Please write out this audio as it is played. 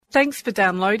Thanks for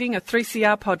downloading a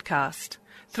 3CR podcast.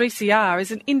 3CR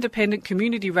is an independent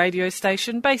community radio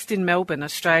station based in Melbourne,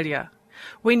 Australia.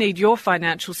 We need your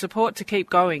financial support to keep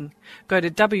going. Go to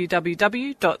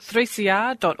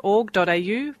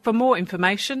www.3cr.org.au for more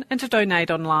information and to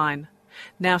donate online.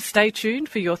 Now stay tuned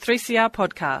for your 3CR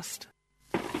podcast.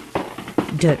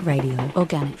 Dirt Radio.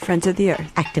 Organic. Friends of the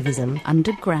Earth. Activism.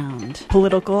 Underground.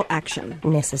 Political action.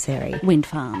 Necessary. Wind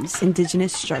farms.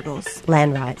 Indigenous struggles.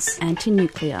 Land rights.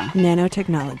 Anti-nuclear.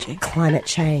 Nanotechnology. Climate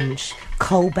change.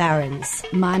 Coal barons.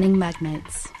 Mining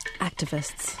magnates.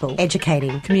 Activists.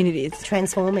 Educating. Communities.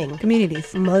 Transforming.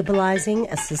 Communities. Mobilising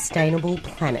a sustainable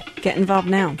planet. Get involved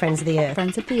now. Friends of the Earth.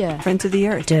 Friends of the Earth. Friends of the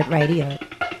Earth. Dirt Radio.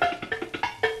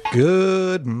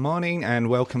 Good morning and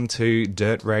welcome to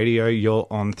Dirt Radio. You're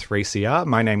on 3CR.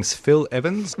 My name's Phil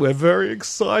Evans. We're very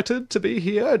excited to be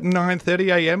here at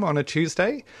 9:30am on a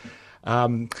Tuesday.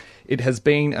 It has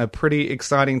been a pretty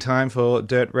exciting time for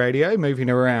Dirt Radio, moving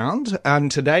around.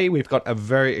 And today we've got a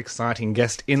very exciting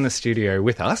guest in the studio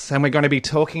with us, and we're going to be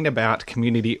talking about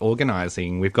community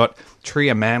organising. We've got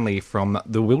Tria Manley from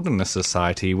the Wilderness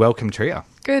Society. Welcome, Tria.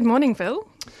 Good morning, Phil.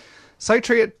 So,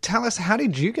 Tria, tell us, how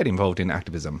did you get involved in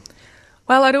activism?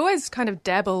 Well, I'd always kind of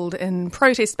dabbled in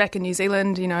protests back in New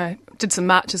Zealand. You know, did some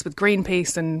marches with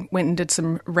Greenpeace and went and did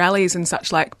some rallies and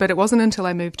such like. But it wasn't until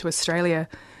I moved to Australia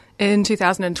in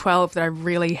 2012 that I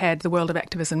really had the world of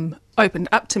activism opened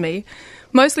up to me,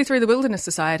 mostly through the Wilderness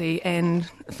Society. And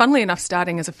funnily enough,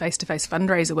 starting as a face-to-face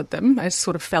fundraiser with them, I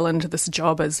sort of fell into this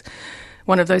job as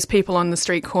one of those people on the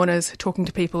street corners talking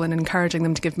to people and encouraging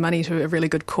them to give money to a really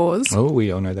good cause. Oh,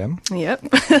 we all know them. Yep.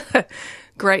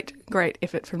 Great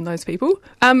effort from those people.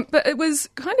 But it was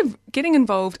kind of getting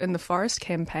involved in the forest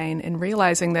campaign and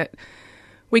realising that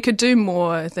we could do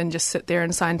more than just sit there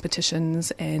and sign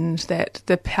petitions, and that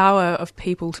the power of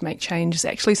people to make change is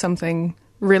actually something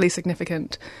really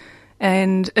significant.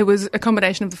 And it was a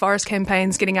combination of the forest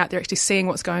campaigns, getting out there, actually seeing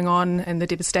what's going on and the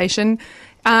devastation,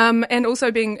 and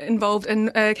also being involved in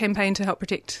a campaign to help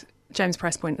protect James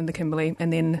Price Point in the Kimberley,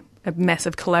 and then a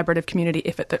massive collaborative community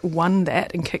effort that won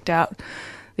that and kicked out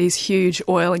these huge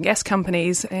oil and gas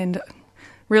companies and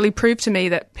really proved to me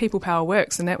that people power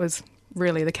works, and that was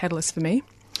really the catalyst for me.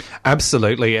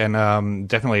 Absolutely, and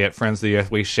definitely at Friends of the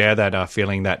Earth we share that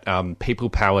feeling that people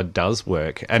power does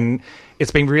work. And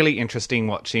it's been really interesting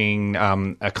watching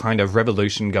a kind of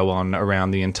revolution go on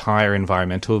around the entire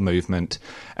environmental movement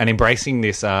and embracing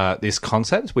this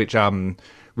concept, which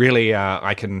really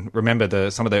I can remember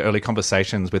some of the early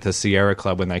conversations with the Sierra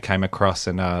Club when they came across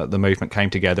and the movement came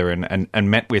together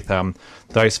and met with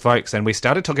those folks. And we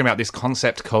started talking about this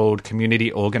concept called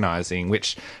community organising,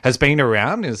 which has been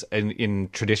around in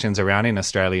traditions around in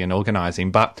Australian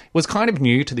organising, but was kind of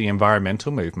new to the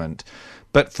environmental movement.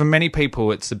 But for many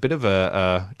people, it's a bit of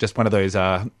just one of those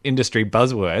industry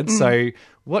buzzwords. So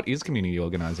what is community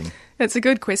organising? It's a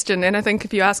good question. And I think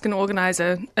if you ask an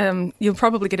organiser, you'll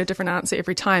probably get a different answer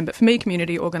every time. But for me,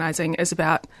 community organising is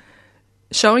about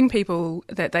showing people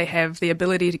that they have the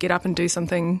ability to get up and do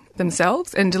something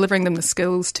themselves and delivering them the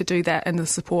skills to do that and the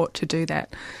support to do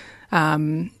that.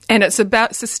 And it's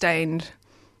about sustained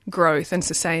growth and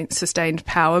sustained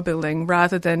power building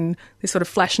rather than this sort of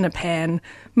flash in a pan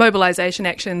mobilisation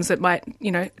actions that might,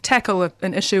 tackle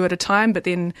an issue at a time, but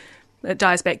then it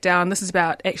dies back down. This is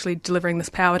about actually delivering this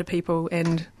power to people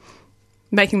and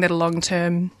making that a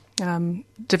long-term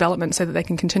development so that they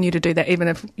can continue to do that, even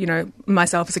if,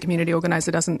 myself as a community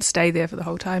organiser doesn't stay there for the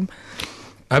whole time.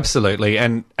 Absolutely,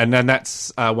 and then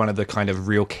that's one of the kind of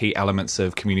real key elements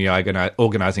of community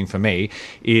organising for me,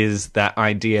 is that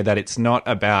idea that it's not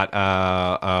about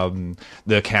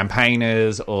the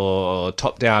campaigners or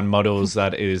top-down models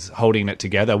that is holding it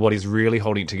together. What is really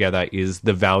holding it together is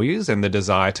the values and the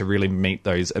desire to really meet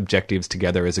those objectives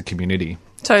together as a community.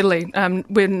 Totally.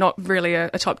 We're not really a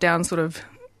top-down sort of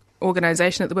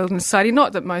organisation at the Wilderness Society,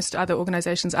 not that most other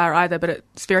organisations are either, but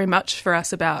it's very much for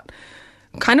us about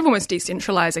kind of almost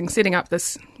decentralising, setting up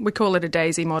this, we call it a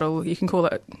DAISY model, you can call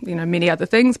it, many other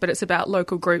things, but it's about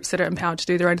local groups that are empowered to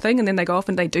do their own thing, and then they go off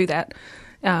and they do that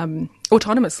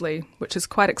autonomously, which is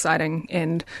quite exciting.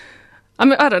 And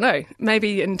I don't know,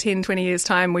 maybe in 10, 20 years'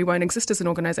 time we won't exist as an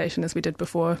organisation as we did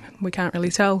before. We can't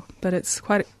really tell, but it's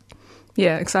quite,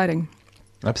 exciting.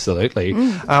 Absolutely.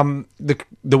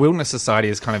 The Wilderness Society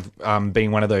is kind of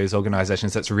being one of those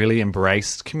organisations that's really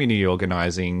embraced community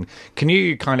organising. Can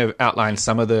you kind of outline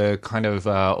some of the kind of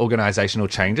organisational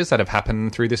changes that have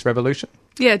happened through this revolution?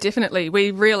 Yeah, definitely.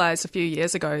 We realised a few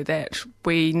years ago that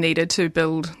we needed to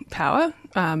build power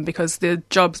because the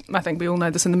jobs, I think we all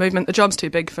know this in the movement, the job's too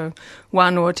big for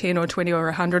 1 or 10 or 20 or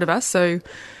 100 of us. So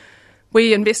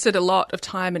we invested a lot of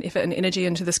time and effort and energy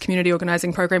into this community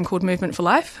organising program called Movement for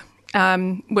Life,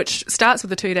 which starts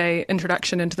with a 2-day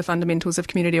introduction into the fundamentals of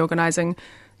community organising,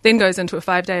 then goes into a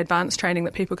 5-day advanced training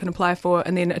that people can apply for,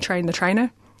 and then a train the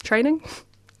trainer training.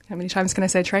 How many times can I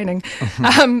say training?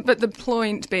 But the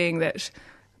point being that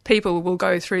people will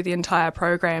go through the entire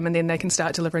program and then they can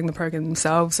start delivering the program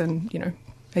themselves in,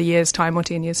 a year's time or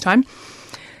 10 years' time.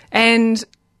 And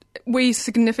we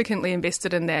significantly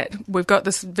invested in that. We've got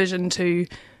this vision to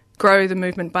grow the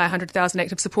movement by 100,000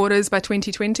 active supporters by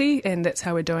 2020, and that's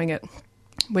how we're doing it.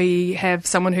 We have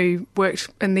someone who worked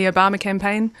in the Obama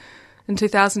campaign in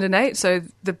 2008, so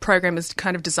the program is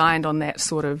kind of designed on that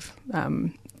sort of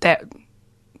that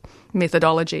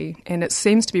methodology, and it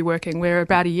seems to be working. We're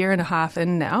about a year and a half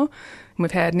in now, and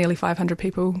we've had nearly 500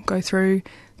 people go through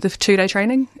the 2-day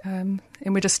training, and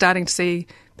we're just starting to see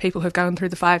people who've gone through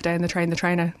the 5-day and the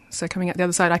trainer. So coming out the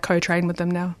other side, I co-train with them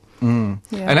now. Yeah.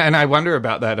 And I wonder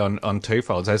about that on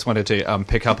twofolds. I just wanted to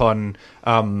pick up on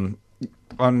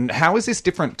how is this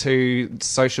different to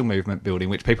social movement building,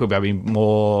 which people may be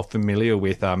more familiar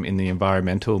with in the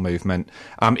environmental movement.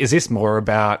 Is this more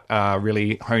about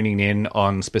really honing in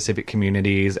on specific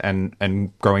communities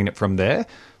and growing it from there?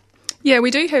 Yeah,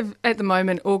 we do have, at the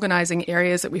moment, organising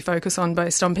areas that we focus on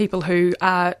based on people who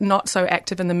are not so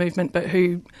active in the movement, but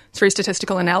who, through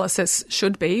statistical analysis,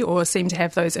 should be or seem to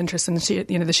have those interests and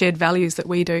the shared values that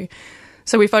we do.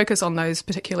 So we focus on those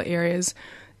particular areas.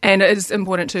 And it is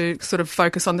important to sort of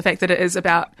focus on the fact that it is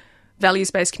about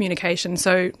values-based communication.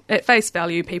 So at face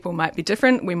value, people might be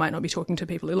different. We might not be talking to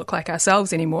people who look like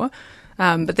ourselves anymore.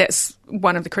 But that's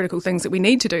one of the critical things that we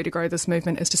need to do to grow this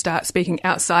movement, is to start speaking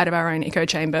outside of our own echo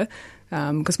chamber,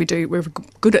 because we're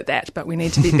good at that, but we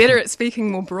need to be better at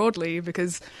speaking more broadly,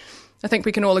 because I think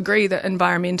we can all agree that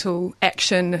environmental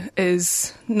action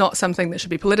is not something that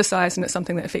should be politicised, and it's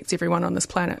something that affects everyone on this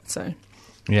planet. So.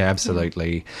 Yeah,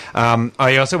 absolutely.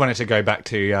 I also wanted to go back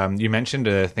to, you mentioned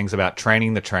things about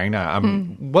training the trainer.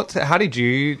 How did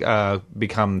you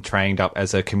become trained up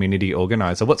as a community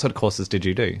organiser? What sort of courses did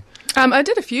you do? I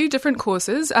did a few different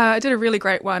courses. I did a really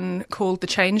great one called the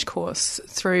Change course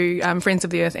through Friends of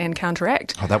the Earth and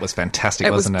Counteract. Oh, that was fantastic,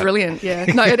 wasn't it? It was brilliant, yeah.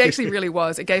 No, it actually really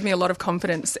was. It gave me a lot of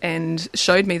confidence and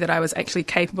showed me that I was actually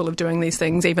capable of doing these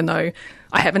things, even though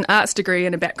I have an arts degree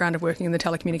and a background of working in the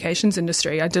telecommunications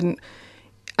industry. I didn't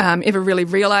ever really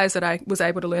realise that I was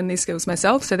able to learn these skills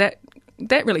myself, so that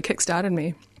really kick-started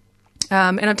me.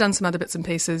 And I've done some other bits and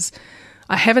pieces.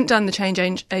 I haven't done the Change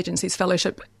Agency's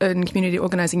Fellowship in Community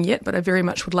Organising yet, but I very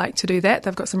much would like to do that.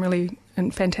 They've got some really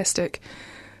fantastic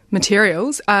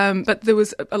materials, but there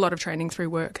was a lot of training through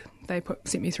work. They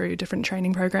sent me through different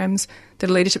training programs,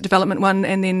 did a leadership development one,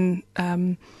 and then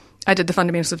I did the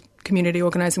fundamentals of community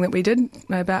organising that we did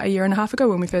about a year and a half ago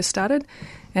when we first started,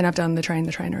 and I've done the Train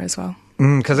the Trainer as well.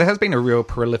 Because there has been a real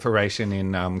proliferation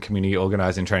in community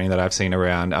organising training that I've seen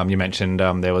around. You mentioned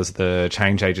there was the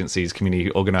Change Agency's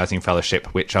Community Organising Fellowship,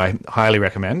 which I highly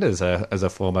recommend as a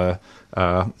former...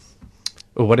 part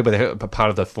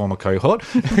of the former cohort.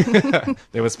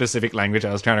 There was specific language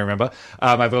I was trying to remember.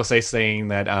 I've also seen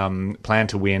that Plan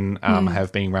to Win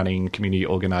have been running community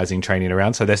organising training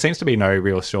around, so there seems to be no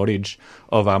real shortage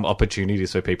of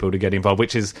opportunities for people to get involved,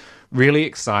 which is really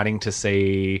exciting to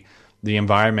see the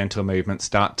environmental movement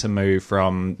start to move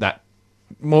from that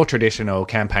more traditional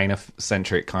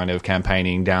campaigner-centric kind of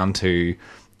campaigning down to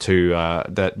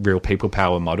that real people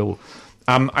power model.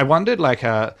 I wondered,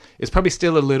 it's probably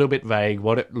still a little bit vague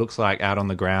what it looks like out on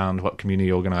the ground, what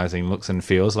community organising looks and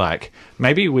feels like.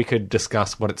 Maybe we could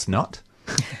discuss what it's not.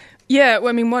 Yeah, well,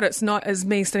 I mean, what it's not is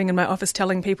me sitting in my office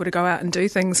telling people to go out and do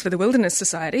things for the Wilderness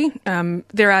Society.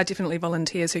 There are definitely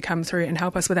volunteers who come through and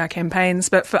help us with our campaigns,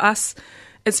 but for us,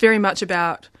 it's very much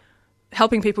about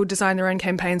helping people design their own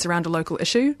campaigns around a local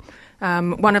issue.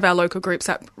 One of our local groups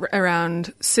up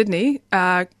around Sydney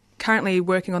are currently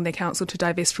working on their council to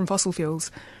divest from fossil fuels.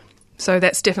 So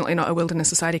that's definitely not a Wilderness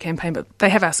Society campaign, but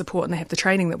they have our support and they have the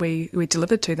training that we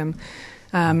delivered to them.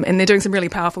 And they're doing some really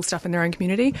powerful stuff in their own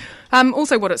community.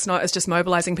 Also, what it's not is just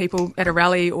mobilising people at a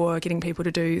rally or getting people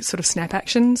to do sort of snap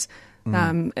actions.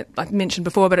 Like mentioned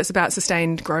before, but it's about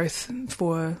sustained growth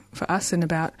for us and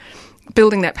about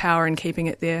building that power and keeping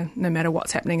it there no matter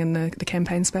what's happening in the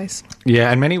campaign space.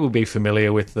 Yeah, and many will be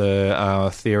familiar with the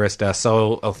theorist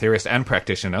and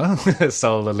practitioner,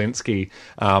 Saul Alinsky,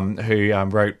 who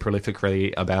wrote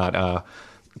prolifically about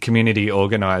community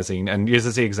organising and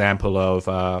uses the example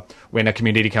of when a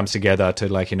community comes together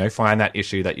to find that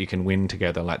issue that you can win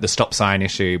together, like the stop sign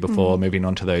issue before moving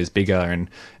on to those bigger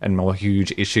and more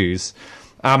huge issues.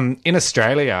 In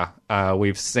Australia,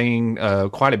 we've seen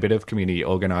quite a bit of community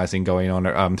organising going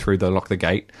on through the Lock the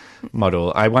Gate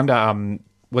model. I wonder,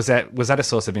 was that a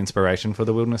source of inspiration for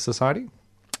the Wilderness Society?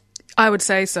 I would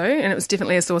say so, and it was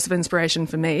definitely a source of inspiration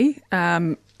for me.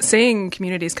 Seeing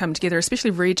communities come together,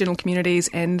 especially regional communities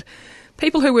and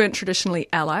people who weren't traditionally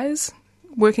allies,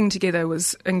 working together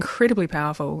was incredibly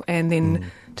powerful. And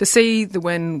then to see the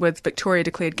win with Victoria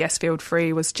declared gas field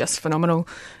free was just phenomenal.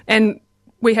 And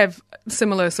we have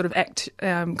similar sort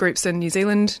of groups in New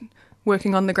Zealand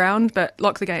working on the ground, but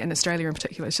Lock the Gate in Australia in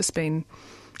particular has just been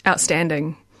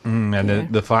outstanding.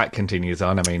 The fight continues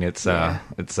on. I mean, it's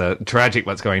tragic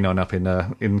what's going on up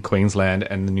in Queensland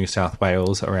and New South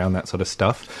Wales around that sort of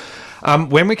stuff.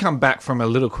 When we come back from a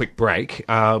little quick break,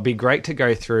 it'll be great to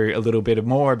go through a little bit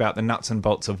more about the nuts and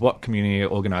bolts of what community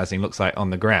organising looks like on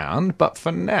the ground. But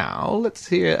for now, let's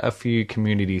hear a few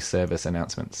community service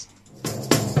announcements.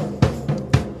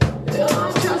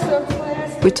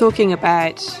 We're talking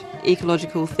about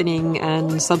ecological thinning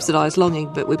and subsidised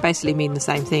logging, but we basically mean the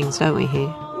same things, don't we, here?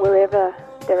 Wherever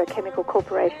there are chemical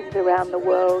corporations around the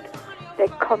world, they're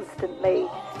constantly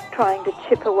trying to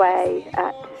chip away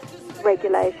at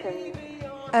regulations.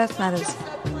 Earth Matters,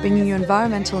 bringing you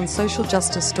environmental and social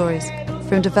justice stories,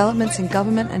 from developments in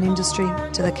government and industry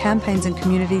to the campaigns and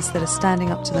communities that are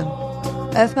standing up to them.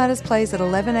 Earth Matters plays at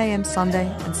 11am Sunday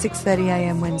and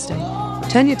 6:30am Wednesday.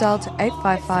 Turn your dial to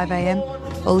 855am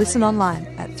or listen online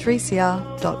at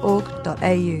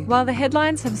 3cr.org.au. While the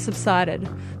headlines have subsided,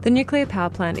 the nuclear power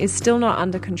plant is still not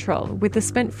under control, with the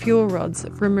spent fuel rods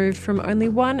removed from only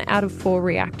 1 out of 4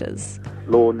 reactors.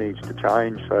 Law needs to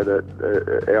change so that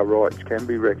our rights can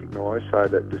be recognised, so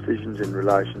that decisions in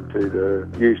relation to the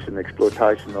use and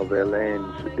exploitation of our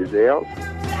lands is ours.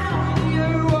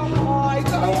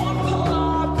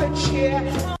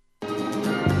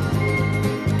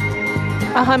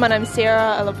 Hi, my name's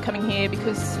Sarah. I love coming here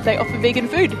because they offer vegan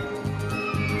food.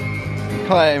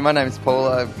 Hi, my name's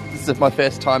Paula. This is my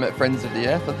first time at Friends of the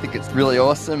Earth. I think it's really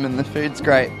awesome and the food's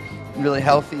great, really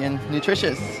healthy and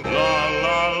nutritious.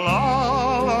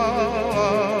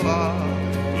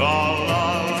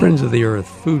 Friends of the Earth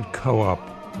Food Co-op,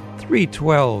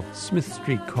 312 Smith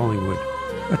Street, Collingwood.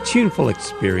 A tuneful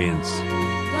experience.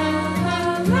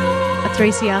 A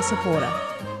 3CR supporter.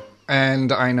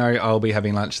 And I know I'll be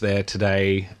having lunch there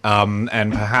today. And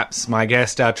perhaps my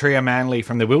guest, Tria Manley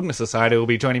from the Wilderness Society, will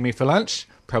be joining me for lunch.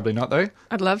 Probably not, though.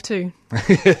 I'd love to.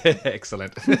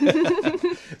 Excellent.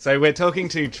 So we're talking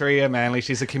to Tria Manley.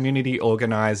 She's a community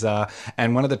organiser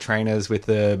and one of the trainers with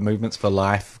the Movements for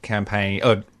Life campaign.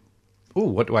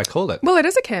 What do I call it? Well, it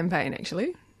is a campaign,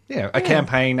 actually. Yeah, a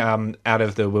campaign out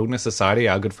of the Wilderness Society,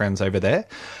 our good friends over there.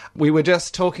 We were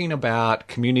just talking about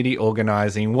community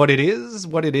organising, what it is,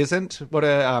 what it isn't, what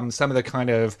are some of the kind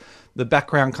of the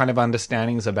background kind of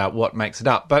understandings about what makes it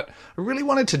up. But I really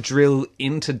wanted to drill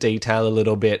into detail a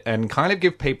little bit and kind of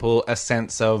give people a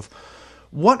sense of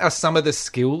what are some of the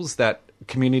skills that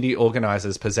community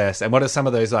organisers possess and what are some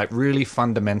of those like really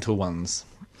fundamental ones.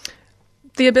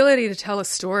 The ability to tell a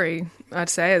story, I'd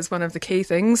say, is one of the key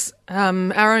things.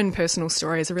 Our own personal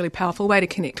story is a really powerful way to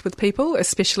connect with people,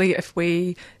 especially if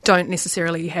we don't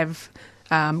necessarily have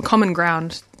common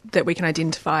ground that we can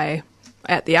identify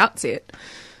at the outset.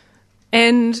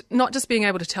 And not just being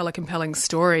able to tell a compelling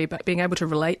story, but being able to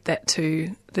relate that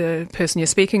to the person you're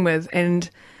speaking with, and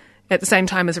at the same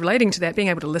time as relating to that, being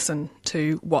able to listen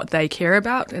to what they care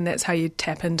about, and that's how you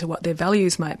tap into what their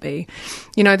values might be.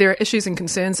 You know, there are issues and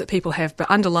concerns that people have,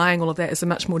 but underlying all of that is a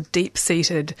much more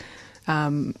deep-seated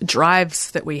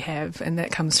drives that we have, and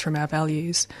that comes from our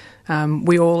values.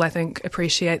 We all, I think,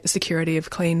 appreciate the security of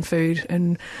clean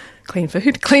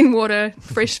water,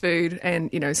 fresh food, and,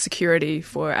 you know, security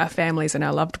for our families and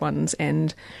our loved ones.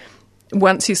 And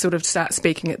once you sort of start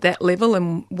speaking at that level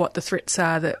and what the threats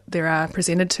are that there are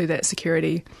presented to that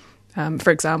security,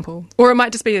 for example, or it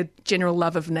might just be a general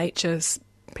love of nature.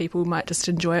 People might just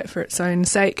enjoy it for its own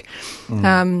sake.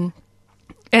 And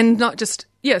not just,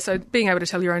 so being able to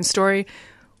tell your own story.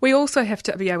 We also have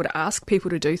to be able to ask people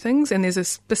to do things, and there's a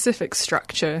specific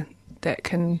structure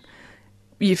that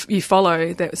you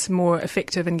follow that's more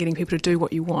effective in getting people to do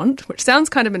what you want, which sounds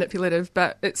kind of manipulative,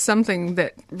 but it's something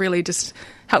that really just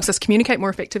helps us communicate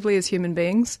more effectively as human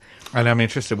beings. And I'm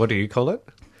interested, what do you call it?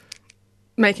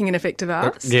 Making an effective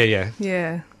ask? Yeah.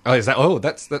 Yeah. Oh, is that? Oh,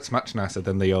 that's much nicer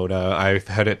than the old. I've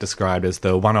heard it described as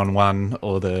the one-on-one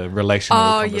or the relational.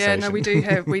 Conversation. No,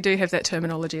 we do have that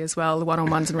terminology as well, the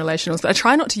one-on-ones and relationals. But I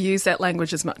try not to use that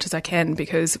language as much as I can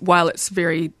because while it's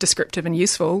very descriptive and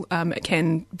useful, it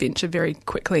can venture very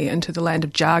quickly into the land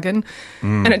of jargon,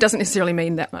 and it doesn't necessarily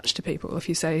mean that much to people if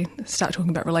you start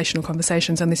talking about relational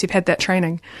conversations unless you've had that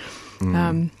training.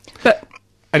 But.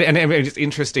 And it's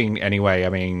interesting anyway, I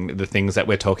mean, the things that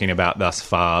we're talking about thus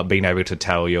far, being able to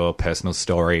tell your personal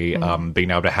story,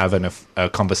 being able to have a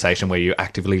conversation where you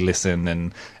actively listen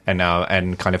and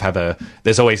kind of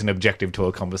there's always an objective to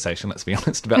a conversation, let's be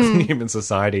honest, about human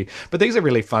society. But these are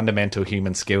really fundamental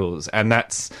human skills. And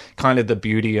that's kind of the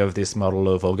beauty of this model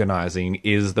of organising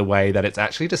is the way that it's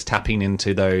actually just tapping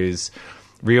into those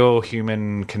real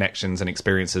human connections and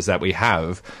experiences that we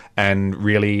have and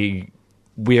really...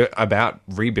 We're about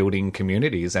rebuilding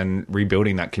communities and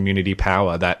rebuilding that community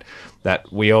power that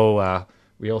we all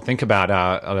think about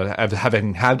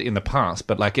having had in the past,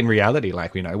 but like in reality,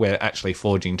 like we're actually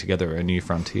forging together a new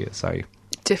frontier. So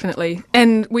definitely,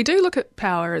 and we do look at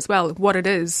power as well. What it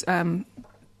is,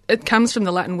 it comes from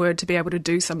the Latin word to be able to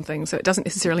do something. So it doesn't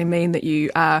necessarily mean that you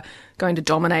are going to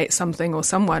dominate something or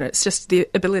someone. It's just the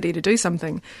ability to do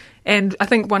something. And I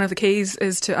think one of the keys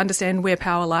is to understand where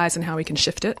power lies and how we can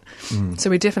shift it. So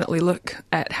we definitely look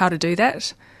at how to do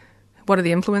that. What are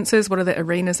the influences? What are the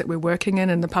arenas that we're working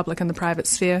in the public and the private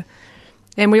sphere?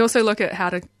 And we also look at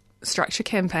how to structure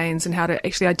campaigns and how to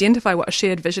actually identify what a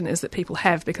shared vision is that people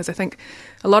have, because I think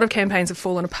a lot of campaigns have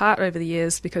fallen apart over the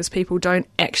years because people don't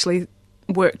actually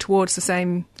work towards the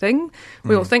same thing.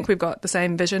 We all think we've got the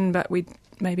same vision, but we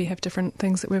maybe have different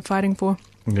things that we're fighting for.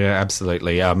 Yeah,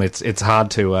 absolutely. It's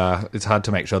hard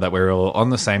to make sure that we're all on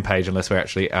the same page unless we're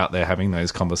actually out there having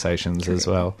those conversations as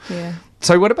well. Yeah.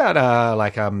 So what about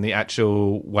the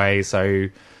actual way? So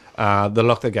the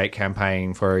Lock the Gate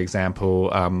campaign, for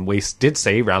example, we did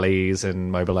see rallies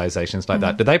and mobilisations like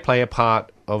that. Did they play a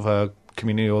part of a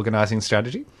community organising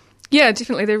strategy? Yeah,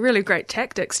 definitely. They're really great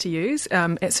tactics to use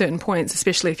at certain points,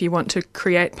 especially if you want to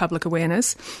create public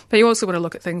awareness. But you also want to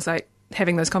look at things like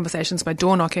having those conversations by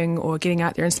door knocking or getting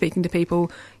out there and speaking to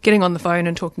people, getting on the phone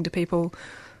and talking to people,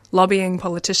 lobbying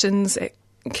politicians at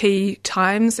key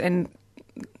times. And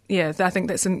yeah, I think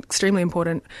that's extremely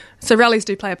important. So rallies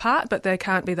do play a part, but they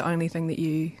can't be the only thing that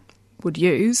you would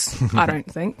use, I don't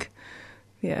think.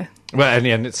 Yeah. Well,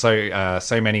 and it's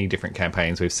so many different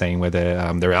campaigns we've seen where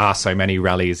there are so many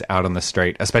rallies out on the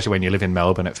street, especially when you live in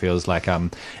Melbourne. It feels like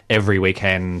every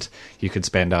weekend you could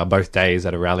spend both days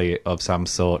at a rally of some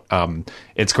sort.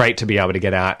 It's great to be able to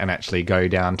get out and actually go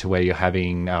down to where you're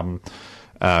having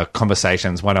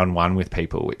conversations one-on-one with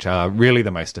people, which are really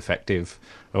the most effective.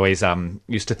 Always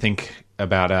used to think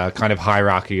about a kind of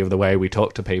hierarchy of the way we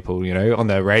talk to people. On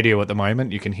the radio at the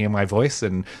moment, you can hear my voice,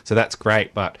 and so that's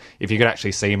great. But if you could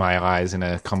actually see my eyes in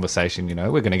a conversation,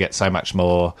 we're going to get so much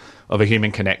more of a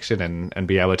human connection and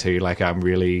be able to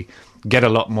really get a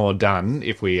lot more done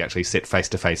if we actually sit face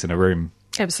to face in a room.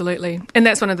 Absolutely. And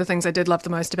that's one of the things I did love the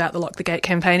most about the Lock the Gate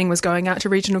campaigning was going out to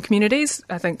regional communities.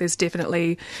 I think there's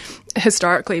definitely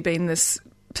historically been this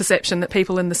perception that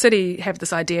people in the city have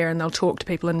this idea and they'll talk to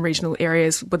people in regional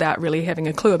areas without really having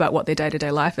a clue about what their day-to-day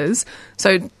life is.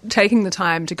 So taking the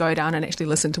time to go down and actually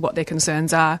listen to what their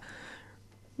concerns are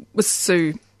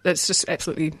that's just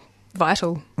absolutely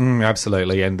vital.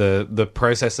 Absolutely. And the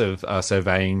process of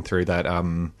surveying through that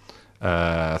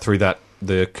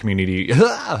the community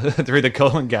through the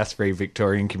coal and gas free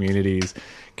Victorian communities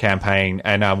campaign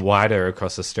and wider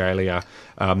across Australia,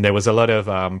 there was a lot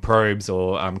of probes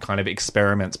or kind of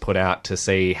experiments put out to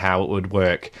see how it would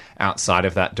work outside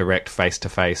of that direct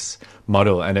face-to-face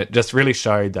model, and it just really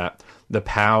showed that the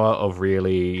power of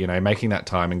really making that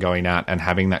time and going out and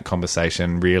having that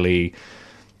conversation really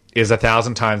is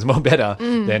 1,000 times more better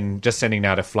than just sending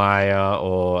out a flyer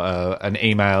or an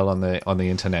email on the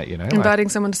internet. Inviting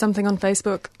someone to something on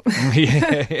Facebook. We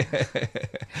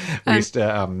used to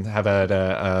have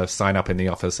a sign up in the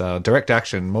office: direct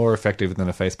action more effective than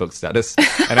a Facebook status.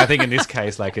 And I think in this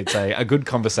case, it's a good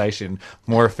conversation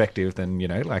more effective than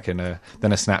than a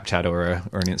Snapchat or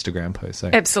an Instagram post. So.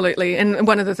 Absolutely. And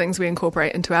one of the things we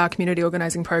incorporate into our community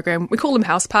organising program, we call them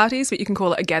house parties, but you can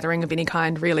call it a gathering of any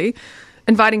kind, really.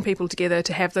 Inviting people together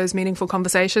to have those meaningful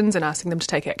conversations and asking them to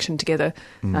take action together.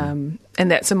 And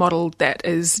that's a model that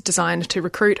is designed to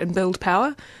recruit and build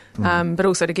power, but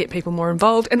also to get people more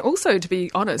involved. And also, to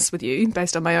be honest with you,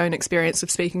 based on my own experience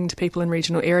of speaking to people in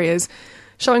regional areas,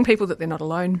 showing people that they're not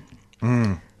alone.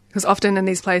 Because often in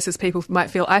these places, people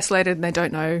might feel isolated and they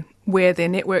don't know where their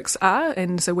networks are.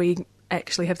 And so we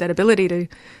actually have that ability to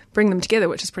bring them together,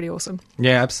 which is pretty awesome.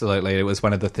 Yeah, absolutely. It was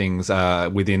one of the things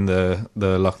within the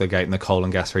Lock the Gate and the Coal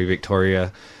and Gas Free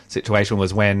Victoria situation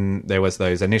was when there was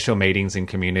those initial meetings in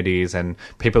communities and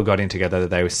people got in together,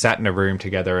 they were sat in a room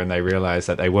together and they realised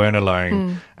that they weren't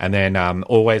alone. And then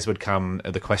always would come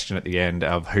the question at the end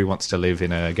of who wants to live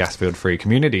in a gas field free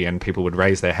community, and people would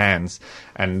raise their hands,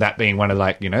 and that being one of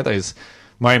those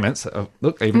moments of,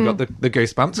 look, I even got the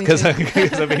goosebumps because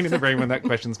I've been in the room when that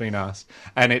question's been asked.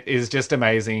 And it is just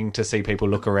amazing to see people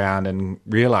look around and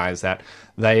realise that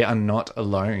they are not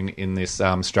alone in this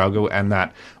struggle, and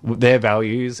that their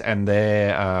values and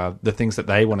their the things that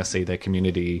they want to see their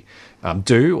community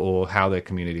do, or how their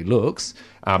community looks,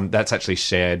 that's actually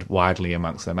shared widely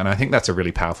amongst them. And I think that's a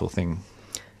really powerful thing.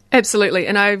 Absolutely,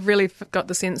 and I really got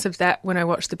the sense of that when I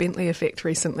watched The Bentley Effect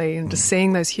recently, and just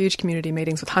seeing those huge community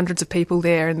meetings with hundreds of people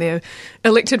there and their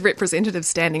elected representatives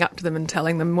standing up to them and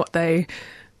telling them what they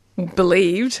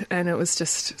believed, and it was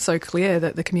just so clear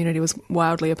that the community was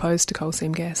wildly opposed to coal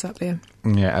seam gas up there.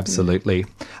 Yeah, absolutely.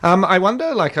 I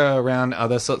wonder, around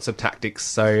other sorts of tactics.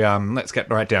 So let's get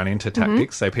right down into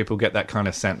tactics, so people get that kind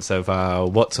of sense of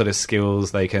what sort of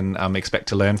skills they can expect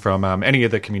to learn from any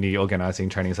of the community organising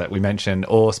trainings that we mentioned,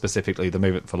 or specifically the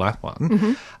Movement for Life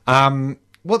one.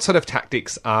 What sort of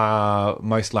tactics are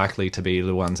most likely to be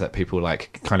the ones that people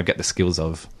kind of get the skills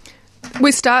of?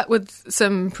 We start with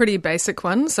some pretty basic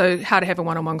ones, so how to have a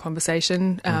one-on-one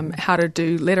conversation, how to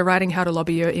do letter writing, how to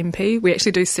lobby your MP. We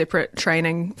actually do separate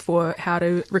training for how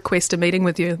to request a meeting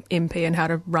with your MP and how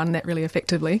to run that really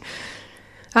effectively.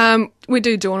 We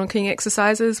do door-knocking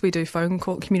exercises. We do we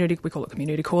call it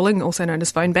community calling, also known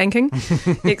as phone banking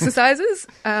exercises.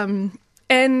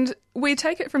 And we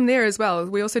take it from there as well.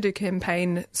 We also do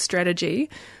campaign strategy.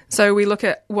 So we look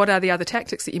at what are the other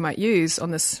tactics that you might use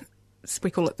on this.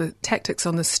 We call it the tactics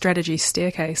on the strategy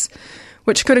staircase,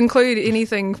 which could include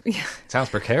anything. Sounds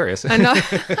precarious. I know.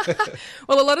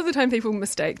 Well, a lot of the time people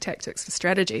mistake tactics for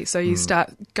strategy. So you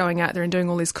start going out there and doing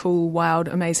all these cool, wild,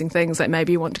 amazing things. Like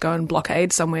maybe you want to go and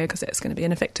blockade somewhere because that's going to be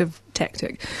an effective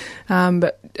tactic.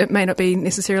 But it may not be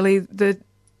necessarily the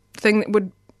thing that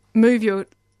would move your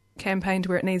campaign to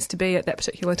where it needs to be at that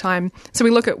particular time. So we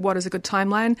look at what is a good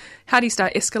timeline. How do you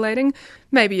start escalating?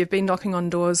 Maybe you've been knocking on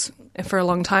doors for a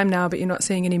long time now, but you're not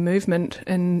seeing any movement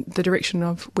in the direction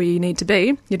of where you need to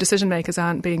be. Your decision makers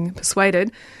aren't being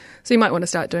persuaded. So you might want to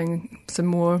start doing some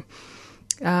more,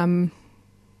 I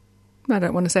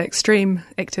don't want to say extreme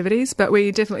activities, but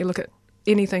we definitely look at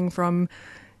anything from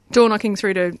door knocking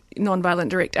through to non-violent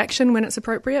direct action when it's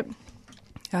appropriate.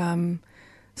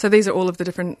 So these are all of the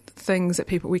different things that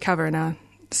we cover in our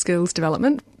skills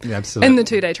development. Yeah, absolutely. In the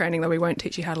 2-day training, though, we won't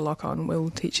teach you how to lock on.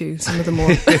 We'll teach you some of the more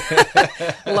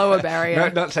lower barrier. No,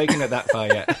 not taking it that far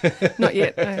yet. Not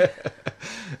yet, no.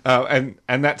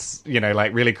 And that's,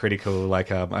 really critical.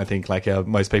 I think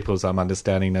most people's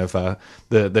understanding of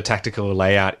the tactical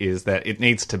layout is that it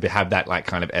needs to have that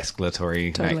kind of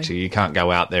escalatory nature. You can't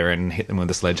go out there and hit them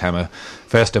with a sledgehammer.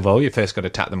 First of all, you first got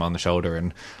to tap them on the shoulder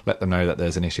and let them know that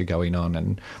there's an issue going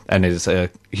on. And it's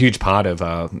a huge part of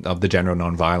the general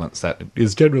non-violence that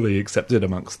is generally accepted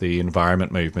amongst the environment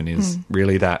movement is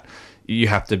really that you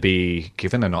have to be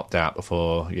given an opt-out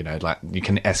before, you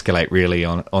can escalate really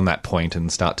on that point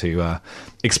and start to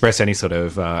express any sort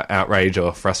of outrage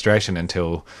or frustration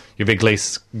until you've at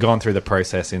least gone through the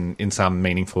process in some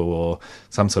meaningful or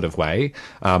some sort of way.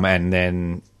 And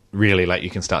then really you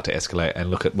can start to escalate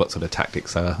and look at what sort of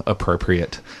tactics are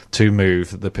appropriate to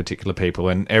move the particular people.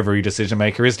 And every decision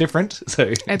maker is different.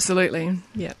 So absolutely.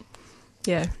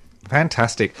 Yeah.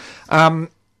 Fantastic.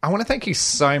 I want to thank you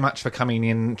so much for coming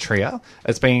in, Tria.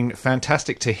 It's been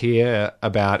fantastic to hear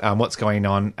about what's going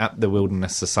on at the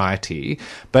Wilderness Society.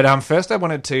 But first I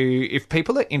wanted to, if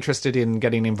people are interested in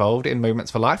getting involved in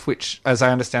Movements for Life, which, as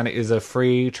I understand it, is a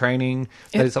free training.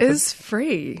 It is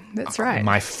free. That's right.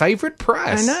 My favourite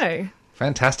price. I know.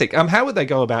 Fantastic. How would they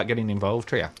go about getting involved,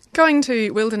 Tria? Going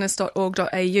to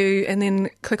wilderness.org.au and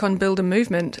then click on Build a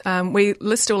Movement. We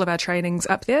list all of our trainings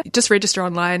up there. Just register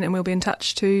online and we'll be in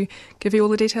touch to give you all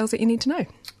the details that you need to know.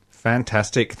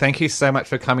 Fantastic. Thank you so much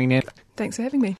for coming in. Thanks for having me.